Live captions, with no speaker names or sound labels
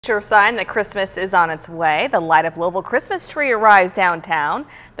Sure sign that Christmas is on its way. The Light Up Louisville Christmas tree arrives downtown.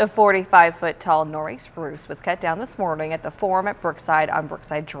 The 45-foot tall Norway spruce was cut down this morning at the Forum at Brookside on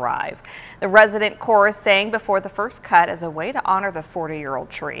Brookside Drive. The resident chorus sang before the first cut as a way to honor the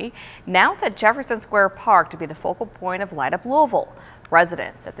 40-year-old tree. Now it's at Jefferson Square Park to be the focal point of Light Up Louisville.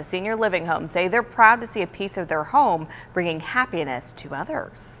 Residents at the senior living home say they're proud to see a piece of their home bringing happiness to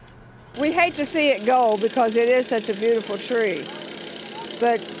others. We hate to see it go because it is such a beautiful tree.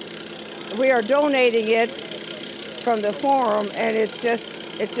 But we are donating it from the Forum, and it's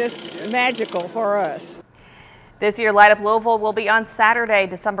just magical for us. This year, Light Up Louisville will be on Saturday,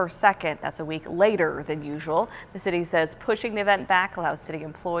 December 2nd. That's a week later than usual. The city says pushing the event back allows city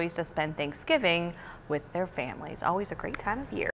employees to spend Thanksgiving with their families. Always a great time of year.